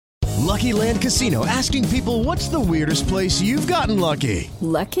Lucky Land Casino, asking people, what's the weirdest place you've gotten lucky?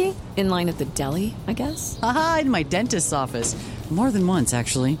 Lucky? In line at the deli, I guess? Aha, in my dentist's office. More than once,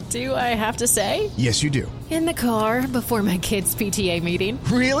 actually. Do I have to say? Yes, you do. In the car before my kids' PTA meeting.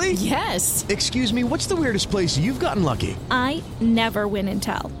 Really? Yes. Excuse me, what's the weirdest place you've gotten lucky? I never win and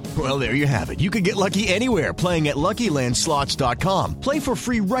tell. Well, there you have it. You can get lucky anywhere, playing at LuckyLandSlots.com. Play for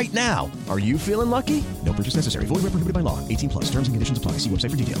free right now. Are you feeling lucky? No purchase necessary. Void where prohibited by law. 18+. Terms and conditions apply. See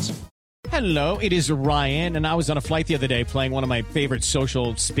website for details. Hello, it is Ryan, and I was on a flight the other day playing one of my favorite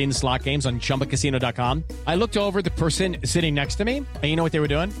social spin slot games on ChumbaCasino.com. I looked over at the person sitting next to me, and you know what they were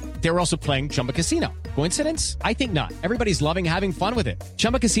doing? They were also playing Chumba Casino. Coincidence? I think not. Everybody's loving having fun with it.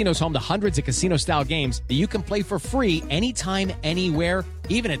 Chumba Casino is home to hundreds of casino-style games that you can play for free anytime, anywhere,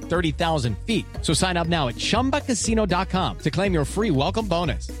 even at 30,000 feet. So sign up now at ChumbaCasino.com to claim your free welcome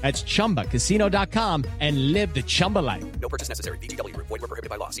bonus. That's ChumbaCasino.com and live the Chumba life. No purchase necessary. VGW. Void where prohibited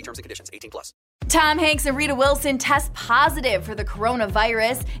by law. See terms and conditions. 18+. Tom Hanks and Rita Wilson test positive for the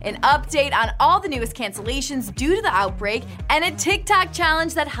coronavirus, an update on all the newest cancellations due to the outbreak, and a TikTok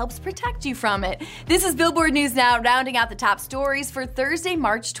challenge that helps protect you from it. This is Billboard News Now, rounding out the top stories for Thursday,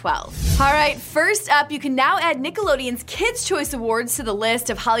 March 12th. All right, first up, you can now add Nickelodeon's Kids' Choice Awards to the list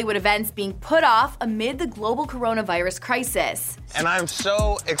of Hollywood events being put off amid the global coronavirus crisis. And I'm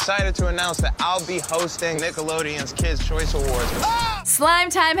so excited to announce that I'll be hosting Nickelodeon's Kids' Choice Awards. Slime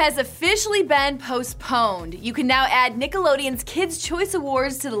Time has officially been postponed. You can now add Nickelodeon's Kids' Choice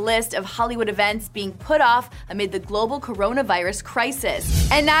Awards to the list of Hollywood events being put off amid the global coronavirus crisis.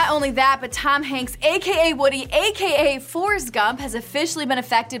 And not only that, but Tom Hanks, aka Woody, aka Forrest Gump, has officially been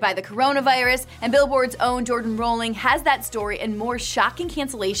affected by the coronavirus, and Billboard's own Jordan Rowling has that story and more shocking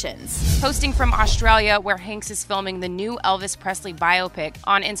cancellations. Posting from Australia, where Hanks is filming the new Elvis Presley biopic,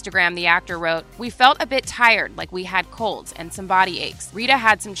 on Instagram, the actor wrote, "We felt a bit tired, like we had colds and some body aches. Rita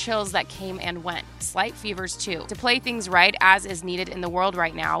had some chills that came and went. Slight fevers too. To play things right, as is needed in the world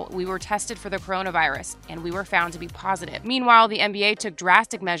right now, we were tested for the coronavirus, and we were found to be positive." Meanwhile, the NBA took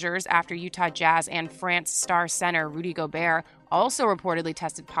drastic measures after Utah Jazz and France star center Rudy Gobert also reportedly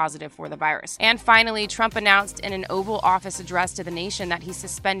tested positive for the virus. And finally, Trump announced in an Oval Office address to the nation that he's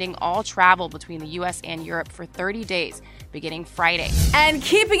suspending all travel between the U.S. and Europe for 30 days, beginning Friday. And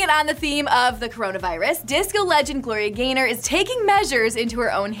keeping it on the theme of the coronavirus, disco legend Gloria Gaynor is taking measures into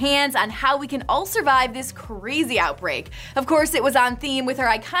her own hands on how we can all survive this crazy outbreak. Of course, it was on theme with her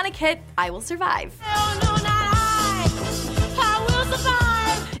iconic hit, I Will Survive.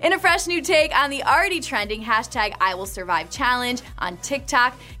 In a fresh new take on the already trending hashtag I Will Survive challenge on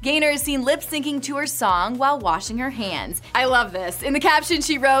TikTok, Gaynor is seen lip-syncing to her song while washing her hands. I love this. In the caption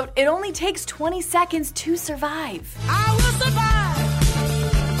she wrote, "It only takes 20 seconds to survive." I will survive.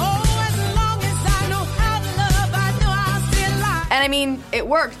 Oh, as long as I know how to love, I know I'll still alive. And I mean, it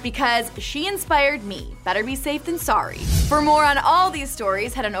worked because she inspired me. Better be safe than sorry. For more on all these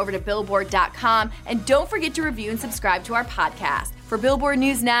stories, head on over to Billboard.com, and don't forget to review and subscribe to our podcast. For Billboard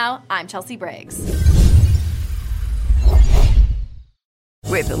News Now, I'm Chelsea Briggs.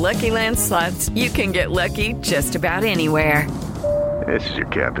 With the Lucky Land Slots, you can get lucky just about anywhere. This is your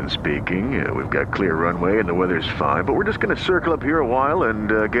captain speaking. We've got clear runway and the weather's fine, but we're just going to circle up here a while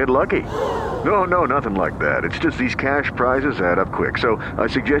and get lucky. No, nothing like that. It's just these cash prizes add up quick. So I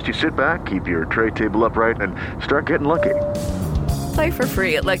suggest you sit back, keep your tray table upright, and start getting lucky. Play for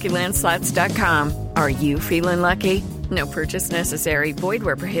free at LuckyLandSlots.com. Are you feeling lucky? No purchase necessary. Void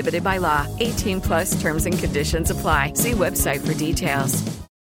where prohibited by law. 18+ terms and conditions apply. See website for details.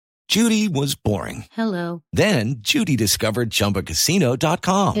 Judy was boring. Hello. Then Judy discovered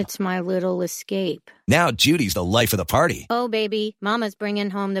ChumbaCasino.com. It's my little escape. Now Judy's the life of the party. Oh, baby, mama's bringing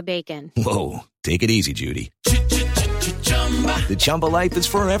home the bacon. Whoa, take it easy, Judy. The Chumba life is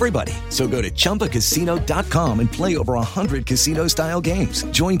for everybody. So go to ChumbaCasino.com and play over 100 casino-style games.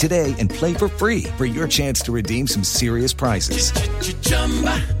 Join today and play for free for your chance to redeem some serious prizes.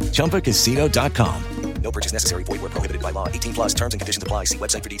 ChumbaCasino.com. No purchase necessary. Void where prohibited by law. 18+ terms and conditions apply. See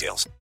website for details.